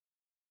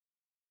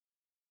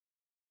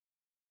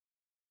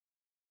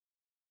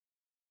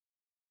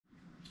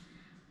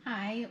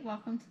Hi,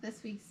 welcome to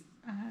this week's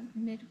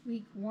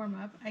midweek warm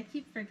up. I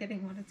keep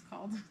forgetting what it's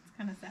called. It's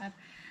kind of sad.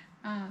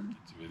 Um,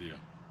 It's a video.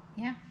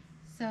 yeah.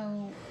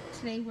 So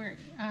today we're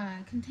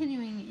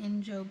continuing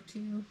in Job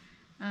 2.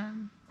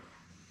 Um,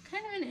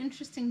 Kind of an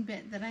interesting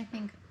bit that I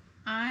think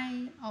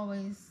I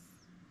always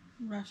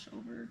rush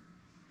over,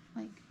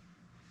 like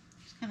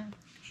just kind of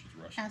She's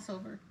Russian. pass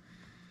over.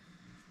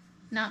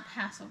 Not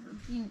pass over.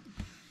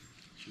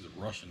 She's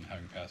a Russian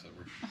having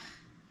Passover.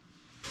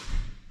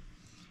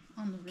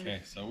 On the roof.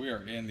 Okay, so we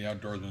are in the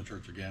Outdoorsman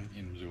Church again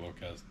in Missoula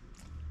because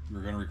we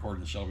were going to record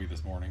in Shelby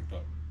this morning,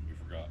 but we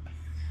forgot.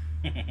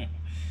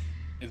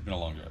 It's been a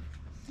long drive.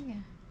 Yeah.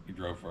 We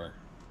drove for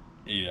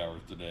 8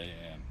 hours today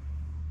and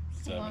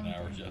It's a 7 long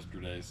hours drive.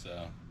 yesterday,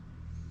 so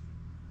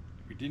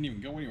we didn't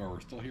even go anywhere. We're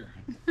still here.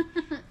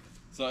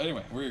 So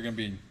anyway, we're going to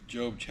be in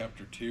Job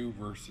chapter 2,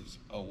 verses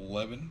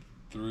 11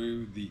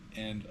 through the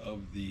end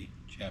of the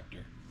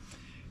chapter.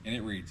 And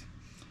it reads,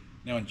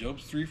 Now when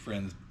Job's 3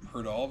 friends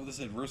heard all of this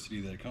adversity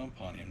that had come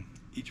upon him,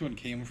 each one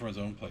came from his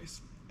own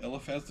place.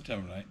 Eliphaz the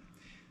Temanite,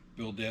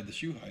 Bildad the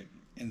Shuhite,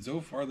 and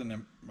Zophar the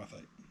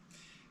Naamathite.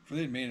 For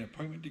they had made an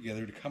appointment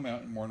together to come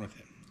out and mourn with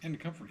him, and to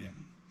comfort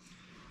him.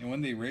 And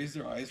when they raised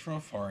their eyes from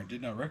afar and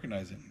did not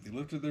recognize him, they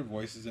lifted their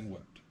voices and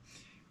wept.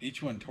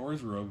 Each one tore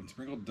his robe and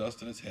sprinkled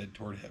dust on his head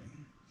toward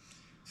heaven.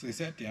 So they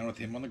sat down with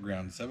him on the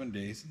ground 7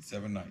 days and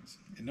 7 nights,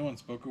 and no one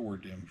spoke a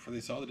word to him, for they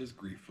saw that his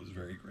grief was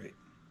very great.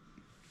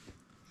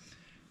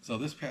 So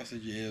this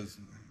passage is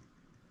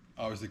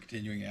obviously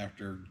continuing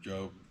after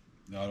Job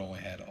not only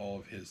had all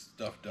of his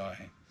stuff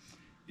die,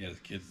 he had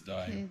his kids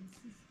die, Kids,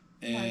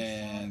 and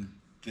livestock.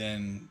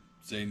 then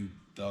Satan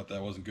thought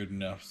that wasn't good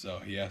enough, so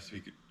he asked if he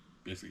could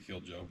basically kill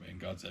Job, and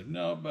God said,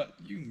 no, but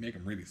you can make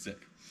him really sick.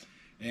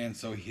 And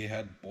so he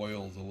had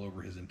boils all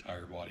over his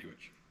entire body,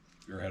 which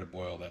if you ever had a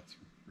boil, that's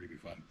really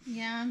fun.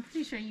 Yeah, I'm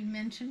pretty sure you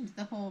mentioned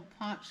the whole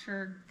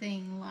potsherd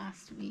thing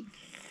last week.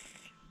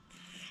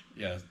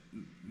 Yeah,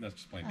 that's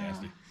just plain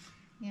nasty.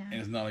 Yeah. And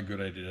it's not a good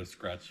idea to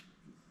scratch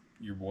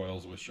your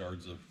boils with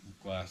shards of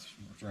glass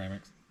or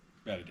ceramics.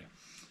 Bad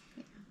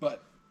idea.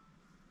 But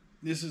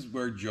this is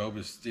where Job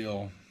is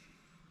still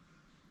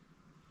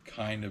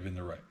kind of in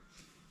the right.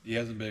 He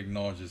hasn't been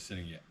acknowledged as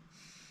sinning yet.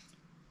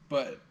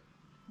 But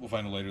we'll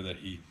find out later that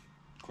he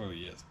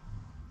clearly is.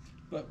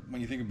 But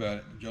when you think about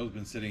it, Job's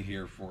been sitting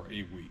here for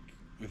a week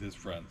with his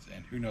friends,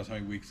 and who knows how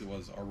many weeks it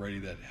was already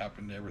that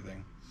happened to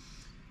everything.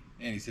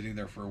 And he's sitting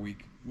there for a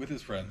week with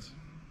his friends,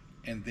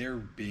 and they're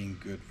being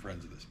good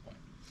friends at this point.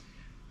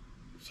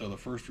 So the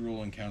first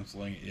rule in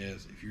counseling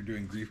is if you're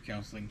doing grief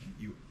counseling,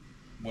 you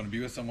want to be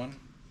with someone,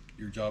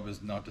 your job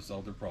is not to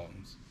solve their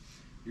problems.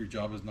 Your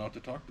job is not to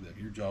talk to them.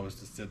 Your job is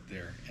to sit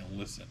there and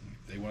listen.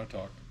 If they want to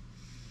talk,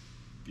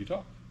 you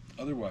talk.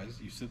 Otherwise,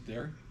 you sit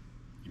there,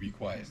 you be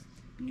quiet,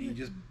 and you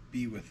just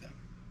be with them.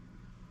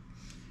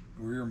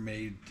 We're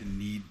made to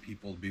need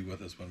people to be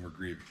with us when we're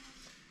grieving.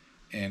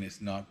 And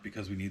it's not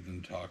because we need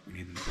them to talk, we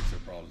need them to fix their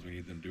problems, we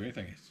need them to do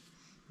anything.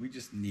 We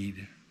just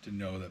need to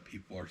know that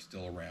people are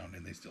still around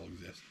and they still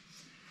exist.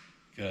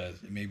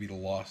 Because it may be the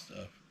loss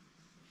of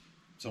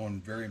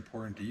someone very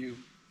important to you,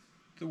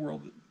 to the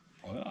world,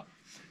 probably not.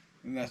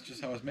 And that's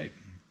just how it's made.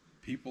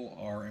 People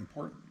are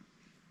important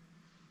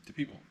to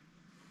people.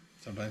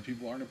 Sometimes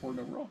people aren't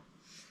important overall.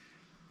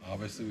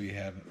 Obviously, we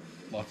had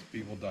lots of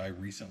people die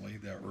recently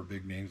that were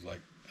big names,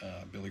 like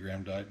Billy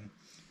Graham died.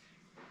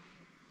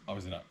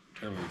 Obviously not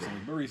terribly recently,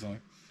 but recently.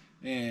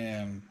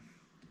 And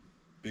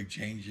big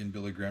change in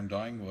Billy Graham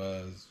dying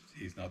was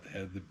he's not the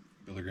head of the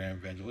Billy Graham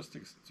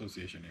Evangelistic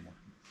Association anymore.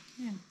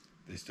 Yeah.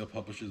 They still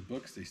publish his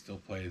books. They still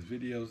play his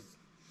videos.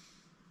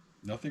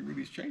 Nothing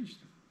really's changed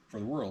for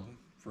the world.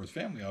 For his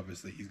family,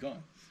 obviously, he's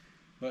gone.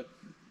 But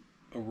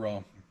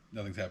overall,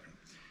 nothing's happened.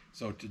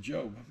 So to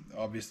Job,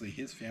 obviously,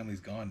 his family's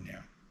gone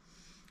now,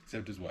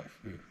 except his wife,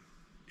 who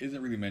isn't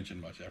really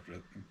mentioned much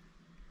after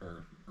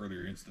her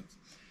earlier instance.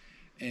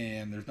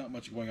 And there's not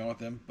much going on with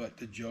them, but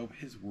to Job,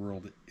 his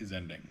world is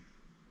ending.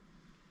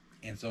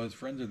 And so his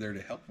friends are there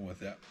to help him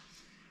with that.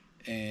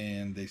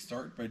 And they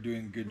start by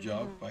doing a good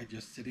job by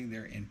just sitting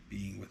there and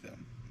being with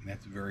them. And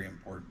that's very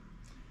important.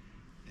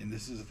 And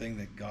this is a thing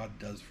that God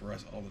does for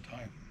us all the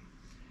time.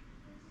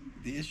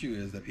 The issue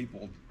is that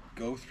people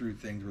go through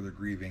things where they're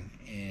grieving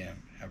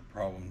and have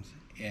problems,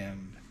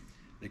 and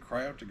they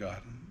cry out to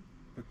God,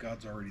 but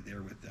God's already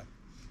there with them.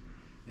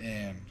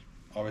 And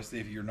obviously,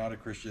 if you're not a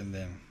Christian,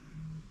 then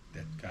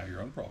that's kind of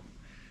your own problem.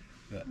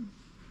 But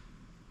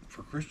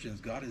for Christians,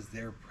 God is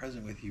there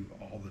present with you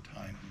all the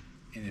time.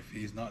 And if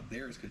he's not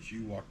there, it's because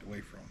you walked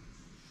away from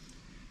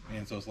him.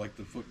 And so it's like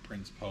the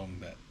Footprints poem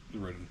that was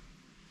written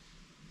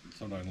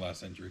sometime in the last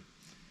century.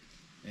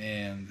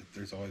 And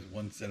there's always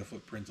one set of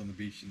footprints on the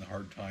beach in the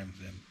hard times,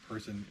 and the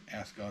person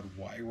asks God,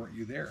 why weren't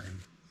you there? And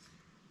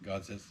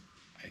God says,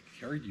 I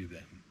carried you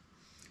then.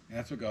 And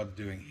that's what God's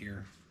doing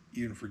here,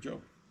 even for Job.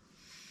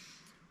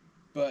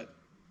 But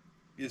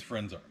his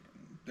friends aren't.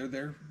 They're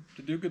there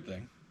to do a good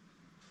thing.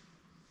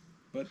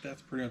 But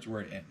that's pretty much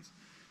where it ends.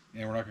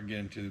 And we're not going to get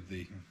into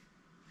the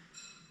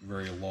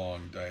very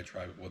long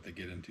diatribe of what they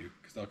get into,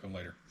 because that'll come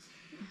later.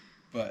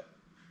 But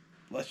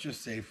let's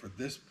just say for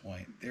this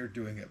point, they're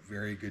doing a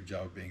very good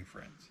job of being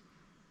friends.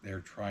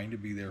 They're trying to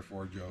be there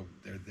for Job.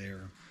 They're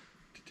there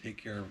to take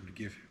care of him, to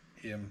give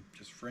him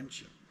just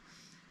friendship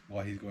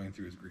while he's going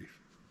through his grief.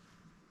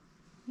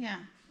 Yeah.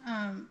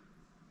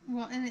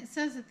 Well, and it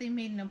says that they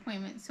made an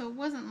appointment, so it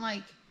wasn't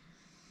like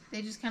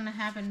they just kind of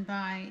happened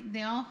by.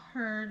 They all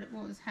heard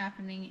what was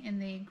happening,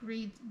 and they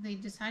agreed. They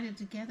decided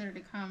together to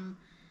come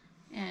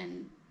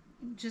and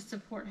just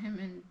support him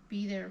and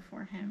be there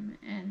for him.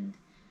 And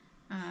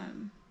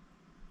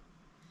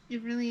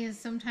it really is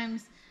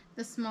sometimes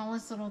the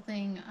smallest little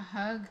thing, a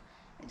hug.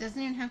 It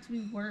doesn't even have to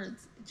be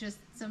words. Just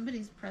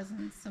somebody's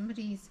presence,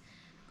 somebody's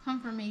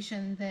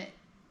confirmation that,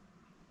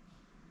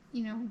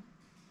 you know,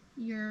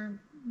 you're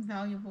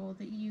valuable,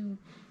 that you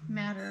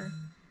matter.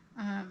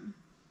 I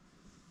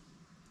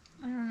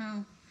don't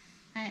know.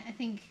 I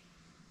think,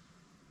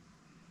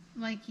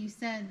 like you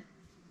said,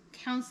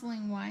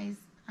 counseling wise,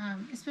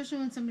 especially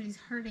when somebody's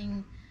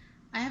hurting,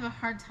 I have a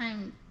hard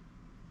time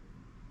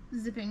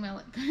zipping my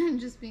lip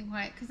and just being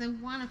quiet because I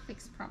want to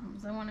fix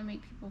problems. I want to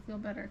make people feel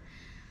better.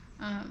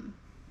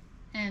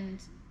 And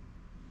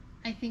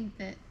I think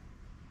that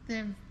there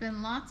have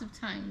been lots of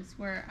times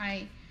where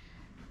I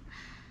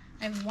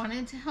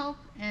wanted to help,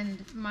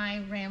 and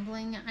my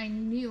rambling, I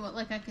knew,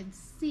 like I could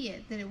see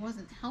it, that it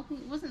wasn't helping.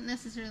 It wasn't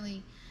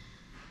necessarily,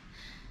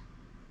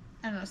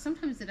 I don't know,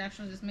 sometimes it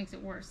actually just makes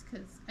it worse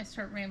because I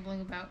start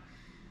rambling about,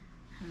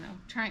 I don't know,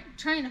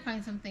 trying to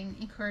find something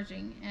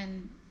encouraging.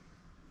 And,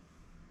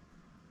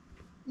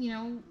 you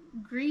know,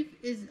 grief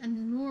is a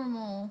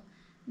normal,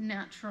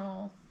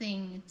 natural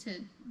thing to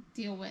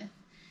deal with.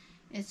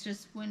 It's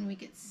just when we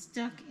get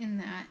stuck in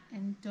that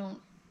and don't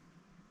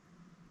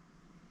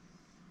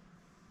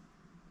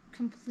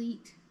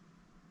complete,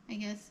 I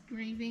guess,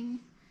 grieving.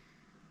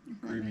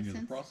 Grieving is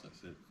a process.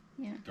 It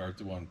Yeah.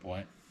 starts at one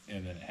point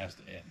and then it has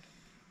to end.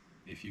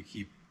 If you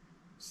keep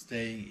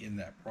staying in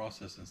that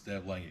process instead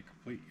of letting it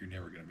complete, you're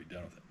never going to be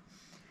done with it.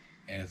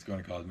 And it's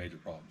going to cause major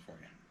problems for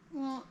you.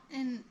 Well,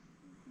 and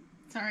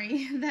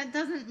sorry, that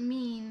doesn't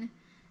mean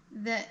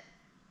that,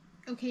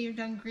 okay, you're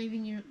done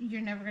grieving,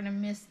 you're never going to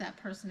miss that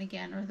person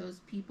again or those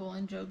people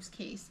in Job's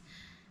case.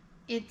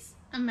 It's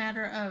a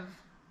matter of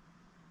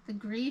the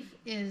grief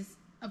is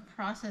a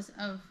process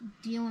of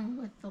dealing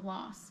with the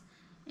loss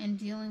and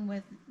dealing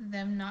with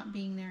them not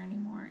being there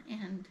anymore.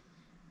 And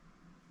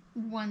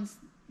once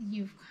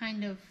you've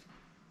kind of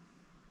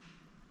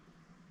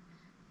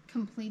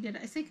completed,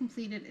 I say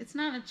completed, it's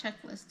not a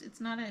checklist.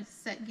 It's not a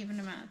set given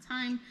amount of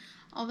time,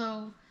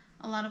 although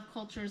a lot of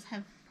cultures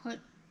have put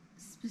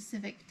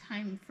specific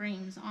time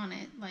frames on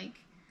it, like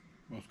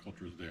most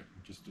cultures do,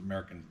 just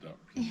Americans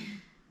don't.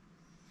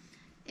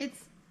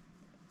 It's,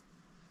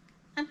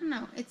 I don't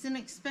know, it's an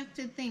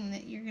expected thing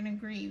that you're going to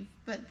grieve,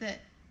 but that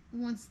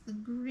once the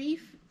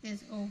grief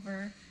is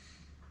over,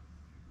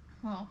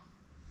 well,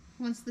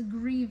 once the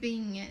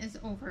grieving is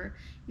over,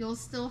 you'll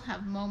still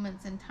have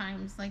moments and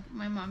times, like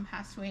my mom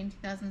passed away in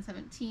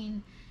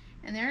 2017,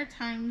 and there are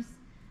times,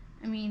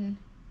 I mean,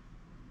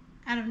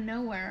 out of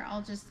nowhere,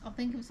 I'll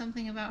think of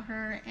something about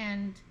her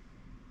and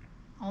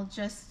I'll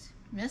just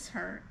miss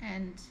her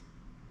and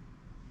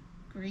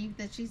grieve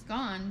that she's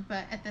gone.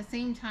 But at the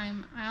same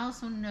time, I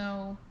also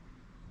know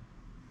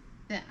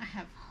that I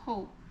have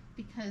hope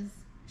because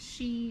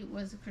she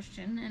was a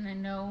Christian, and I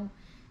know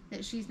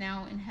that she's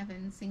now in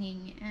heaven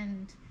singing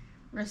and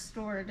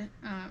restored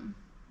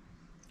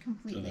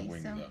completely.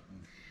 So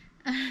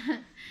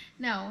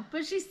no,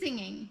 but she's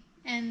singing,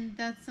 and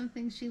that's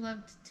something she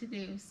loved to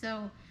do.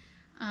 So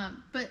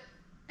but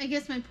I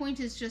guess my point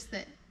is just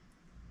that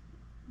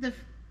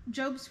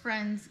Job's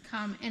friends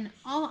come, and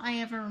all I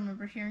ever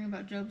remember hearing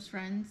about Job's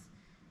friends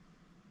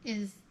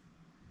is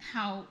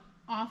how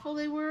awful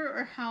they were,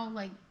 or how,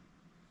 like,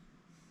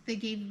 they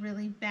gave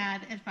really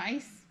bad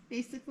advice,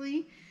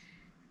 basically.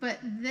 But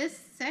this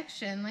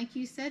section, like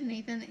you said,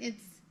 Nathan,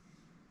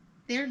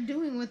 they're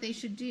doing what they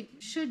should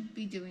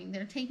be doing.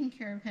 They're taking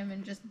care of him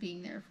and just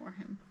being there for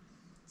him.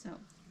 So,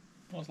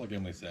 well, it's like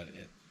Emily said,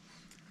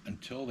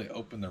 until they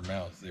opened their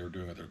mouths, they were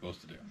doing what they're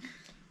supposed to do.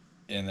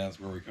 And that's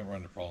where we come run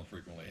into problems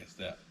frequently, is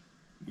that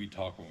we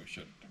talk when we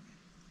shouldn't.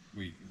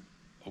 We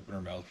open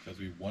our mouths because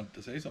we want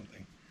to say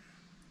something.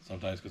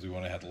 Sometimes because we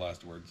want to have the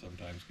last word.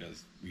 Sometimes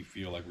because we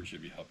feel like we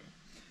should be helping.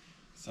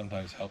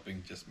 Sometimes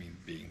helping just means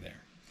being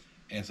there.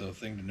 And so the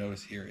thing to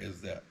notice here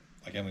is that,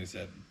 like Emily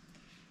said,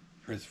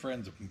 his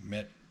friends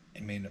met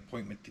and made an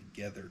appointment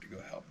together to go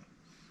help him.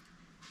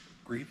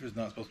 Grief is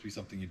not supposed to be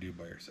something you do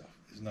by yourself.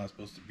 It's not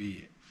supposed to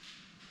be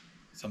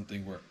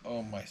something where,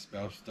 oh, my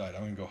spouse died,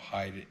 I'm going to go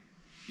hide it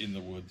in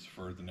the woods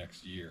for the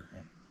next year.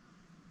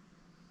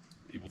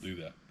 People do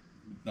that.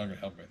 It's not going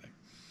to help anything.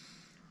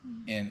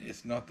 And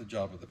it's not the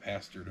job of the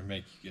pastor to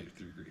make you get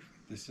through grief.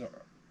 These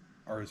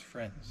are his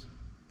friends.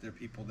 They're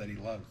people that he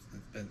loves,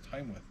 that spends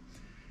time with.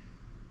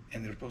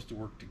 And they're supposed to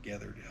work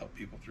together to help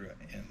people through it.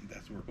 And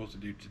that's what we're supposed to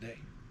do today.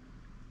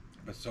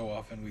 But so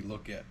often we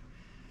look at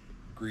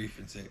grief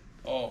and say,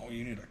 oh,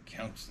 you need a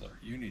counselor,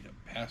 you need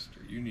a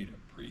pastor, you need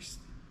a priest.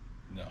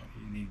 No,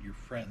 you need your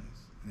friends.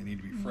 They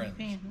need to be friends.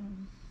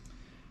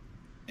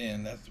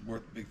 And that's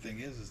what the big thing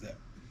is that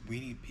we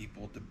need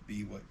people to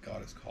be what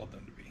God has called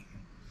them to be.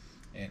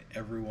 And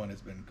everyone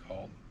has been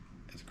called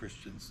as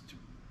Christians to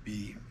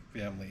be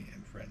family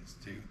and friends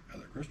to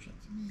other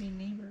Christians. Be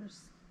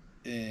neighbors.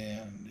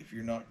 And if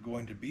you're not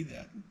going to be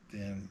that,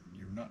 then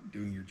you're not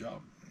doing your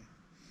job.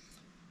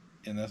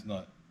 And that's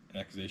not an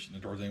accusation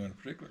towards anyone in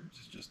particular.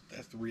 It's just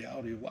that's the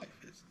reality of life.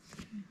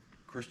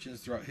 Christians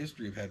throughout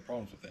history have had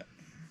problems with that.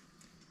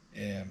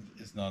 And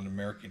it's not an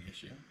American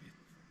issue.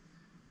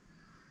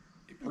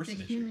 It's a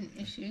human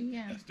issue,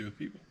 yeah. It has to do with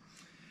people.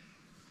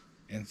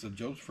 And so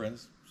Job's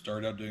friends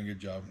started out doing a good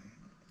job,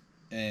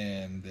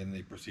 and then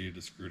they proceeded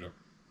to screw it up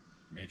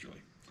majorly.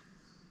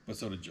 But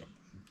so did Job.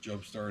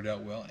 Job started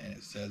out well, and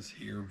it says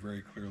here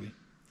very clearly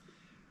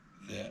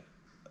that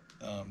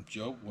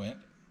Job went,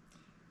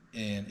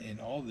 and in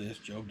all this,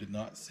 Job did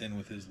not sin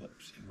with his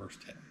lips, in verse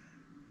 10.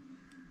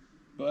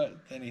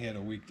 But then he had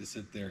a week to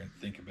sit there and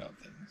think about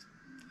things.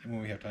 And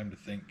when we have time to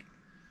think,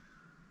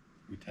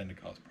 we tend to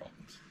cause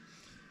problems.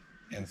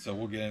 And so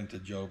we'll get into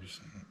Job's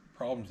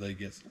problems that he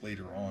gets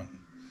later on.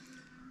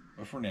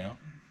 But for now,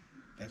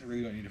 that's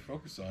really what I need to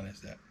focus on, is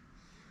that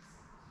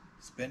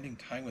spending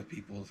time with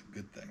people is a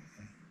good thing.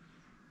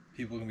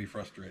 People can be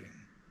frustrating.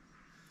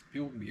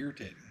 People can be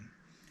irritating.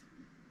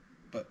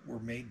 But we're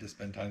made to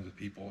spend time with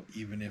people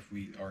even if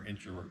we are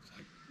introverts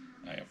like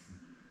I am.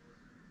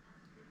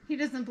 He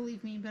doesn't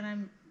believe me, but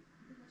I'm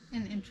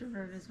an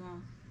introvert as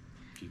well.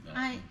 She's not.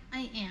 I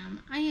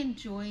am. I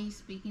enjoy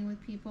speaking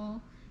with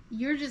people.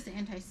 You're just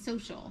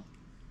antisocial.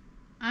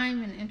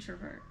 I'm an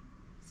introvert.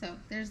 So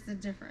there's the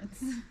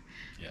difference.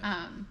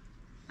 Yeah.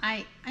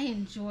 I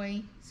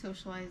enjoy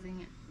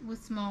socializing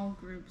with small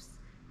groups,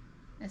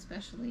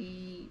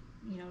 especially,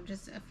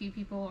 just a few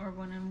people or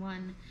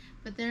one-on-one.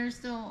 But there's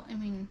still,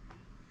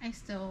 I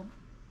still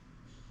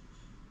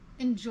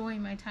enjoy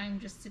my time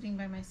just sitting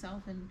by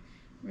myself and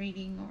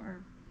reading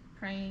or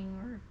praying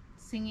or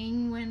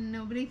singing when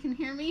nobody can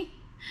hear me.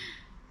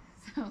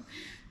 So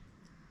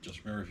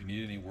just remember, if you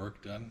need any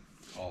work done,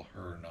 call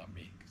her, not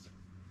me, because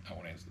I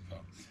won't answer the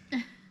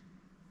phone.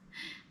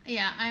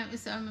 Yeah,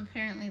 I'm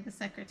apparently the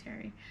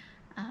secretary,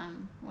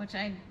 which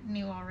I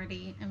knew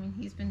already.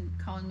 He's been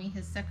calling me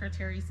his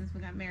secretary since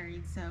we got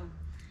married, so.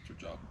 It's your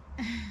job.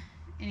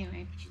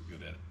 Anyway. She's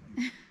good at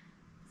it.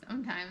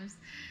 Sometimes.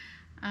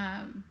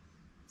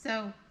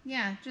 So,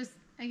 yeah, just,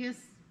 I guess,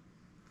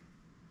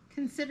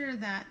 consider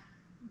that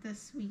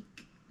this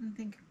week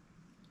and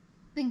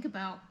think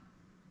about,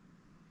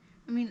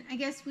 I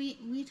guess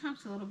we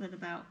talked a little bit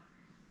about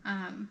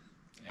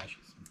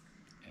ashes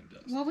and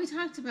dust. Well, we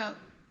talked about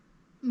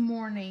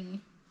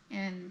mourning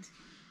and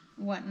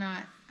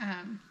whatnot,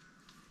 and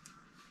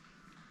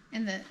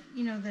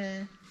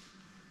the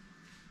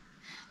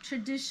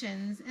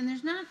traditions, and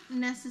there's not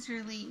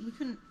necessarily,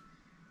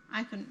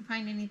 I couldn't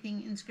find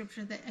anything in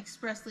scripture that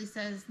expressly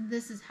says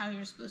this is how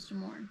you're supposed to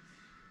mourn.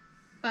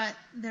 But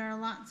there are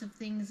lots of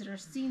things that are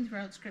seen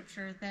throughout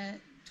scripture, that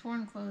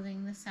torn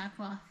clothing, the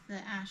sackcloth, the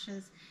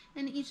ashes,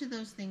 and each of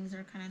those things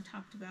are kind of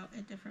talked about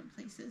at different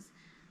places.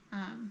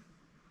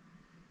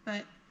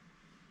 But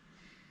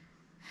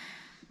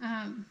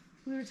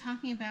we were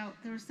talking about,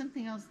 there was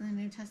something else in the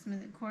New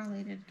Testament that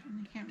correlated,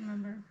 and I can't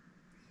remember.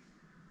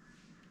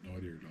 No idea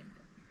what you're talking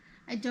about.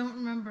 I don't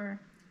remember.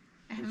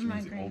 I have Which in my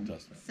means the brain. Old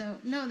Testament. So,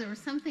 no, there was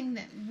something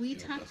that we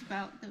The Old talked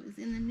Testament. about that was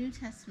in the New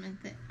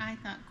Testament that I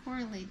thought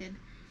correlated,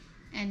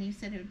 and you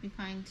said it would be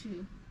fine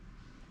to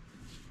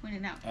point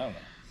it out. I don't know.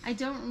 I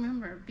don't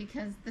remember,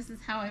 because this is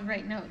how I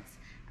write notes.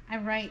 I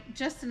write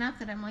just enough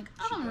that I'm like,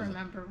 I'll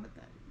remember what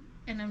that.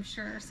 And I'm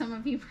sure some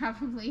of you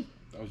probably.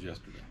 That was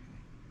yesterday.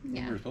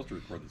 Yeah. We were supposed to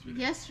record this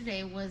video.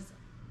 Yesterday was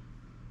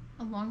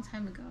a long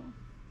time ago.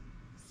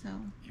 So.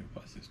 It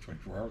was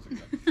 24 hours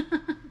ago.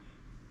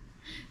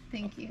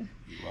 Thank you.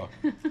 You're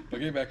welcome. But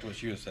getting back to what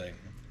she was saying,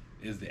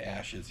 is the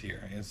ashes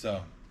here. And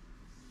so,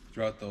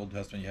 throughout the Old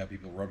Testament, you have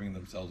people rubbing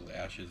themselves with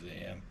ashes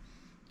and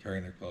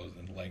tearing their clothes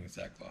and laying in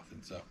sackcloth.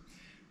 And so,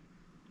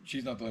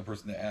 she's not the only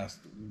person that asked,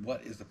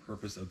 what is the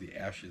purpose of the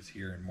ashes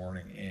here in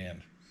mourning?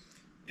 And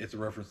it's a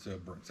reference to a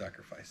burnt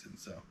sacrifice. And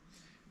so,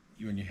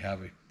 when you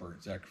have a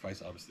burnt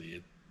sacrifice, obviously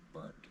it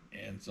burnt.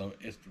 And so,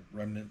 its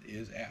remnant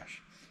is ash.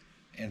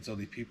 And so,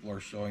 these people are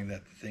showing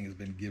that the thing has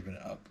been given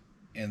up.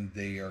 And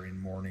they are in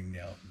mourning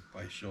now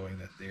by showing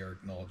that they are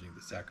acknowledging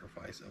the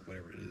sacrifice of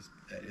whatever it is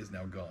that is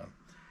now gone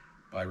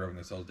by rubbing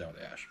themselves down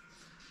with ash.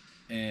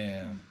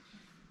 And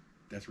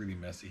that's really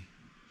messy.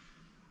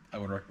 I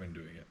would recommend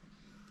doing it.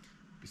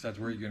 Besides,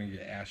 where are you going to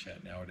get ash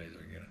at nowadays?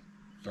 Are you going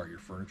to start your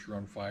furniture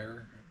on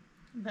fire?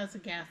 That's a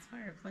gas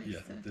fireplace.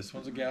 Yeah, so. this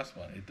one's a gas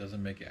one. It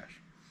doesn't make ash.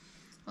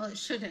 Well, it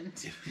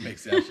shouldn't. It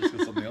makes ash just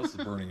because something else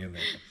is burning in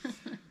there.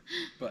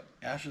 But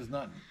ash is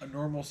not a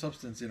normal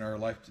substance in our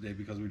life today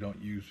because we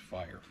don't use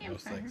fire for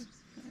most things.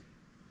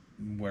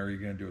 Where are you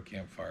going to do a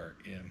campfire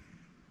in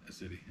a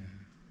city?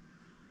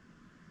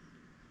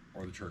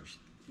 Or the church?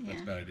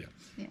 That's a bad idea.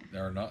 Yeah.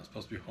 There are not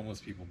supposed to be homeless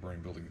people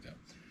burning buildings down.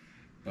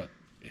 But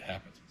it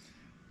happens.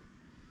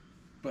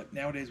 But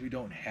nowadays we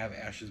don't have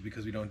ashes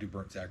because we don't do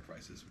burnt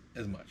sacrifices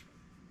as much.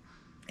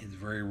 It's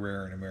very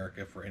rare in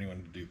America for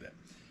anyone to do that.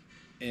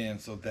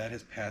 And so that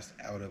has passed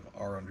out of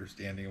our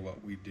understanding of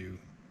what we do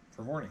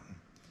for mourning.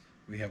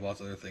 We have lots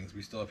of other things.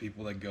 We still have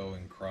people that go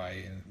and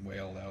cry and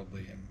wail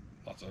loudly and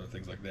lots of other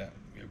things like that.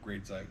 We have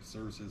graveside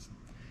services.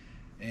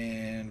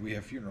 And we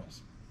have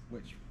funerals,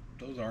 which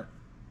those aren't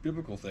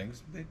biblical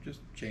things. They've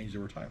just changed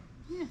over time.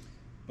 Yeah.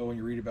 But when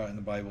you read about it in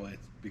the Bible,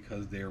 it's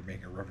because they are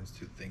making a reference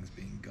to things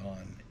being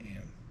gone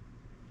and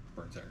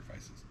burnt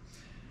sacrifices.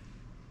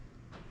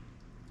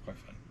 Quite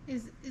fun.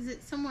 Is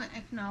it somewhat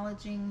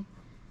acknowledging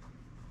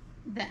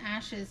the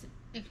ashes,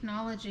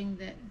 acknowledging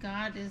that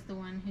God is the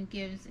one who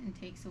gives and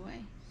takes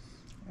away?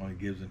 Well, he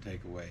gives and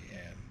take away,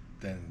 and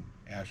then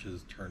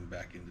ashes turn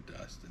back into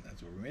dust, and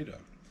that's what we're made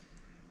of.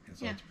 And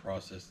so it's a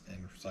process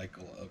and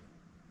cycle of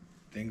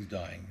things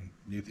dying and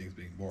new things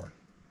being born.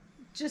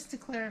 Just to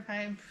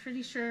clarify, I'm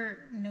pretty sure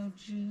no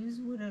Jews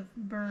would have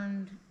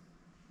burned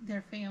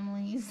their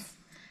families,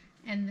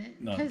 and that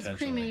because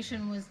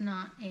cremation was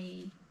not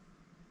a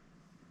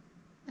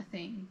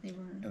thing. They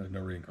were, and there's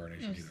no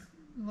reincarnation either.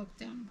 Looked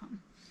down upon.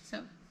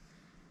 So,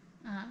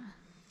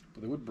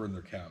 but they would burn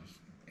their cows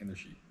and their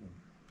sheep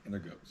and their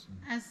goats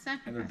as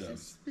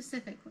sacrifices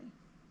specifically.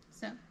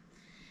 So,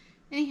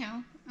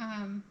 anyhow,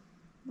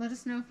 let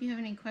us know if you have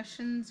any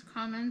questions,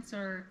 comments,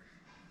 or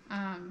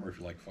if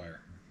you like fire.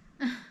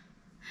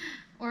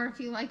 Or if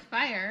you like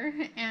fire,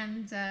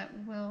 and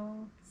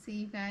we'll see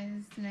you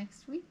guys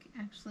next week.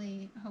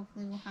 Actually,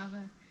 hopefully we'll have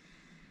a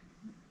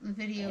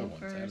video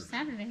for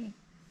Saturday.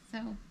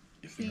 So,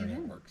 if the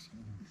internet works.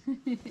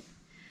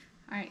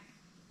 All right.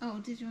 Oh,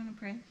 did you want to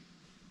pray?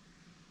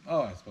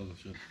 Oh, I suppose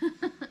I should.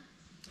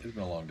 It's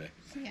been a long day.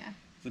 Yeah.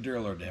 So, dear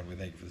Lord, we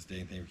thank you for this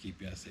day and thank you for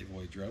keeping us safe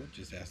while we drove.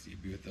 Just ask that you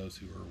be with those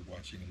who are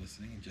watching and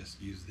listening, and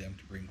just use them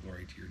to bring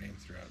glory to your name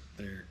throughout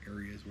their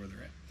areas where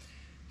they're at.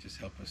 Just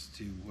help us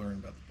to learn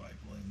about the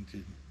Bible and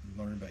to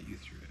learn about you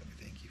through it. And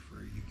we thank you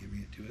for you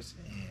giving it to us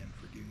and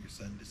for giving your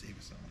Son to save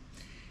us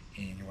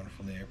all. In your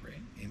wonderful name I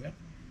pray. Amen.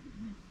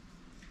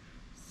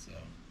 So,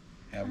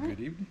 have a good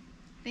evening.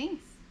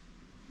 Thanks.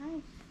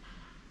 Bye.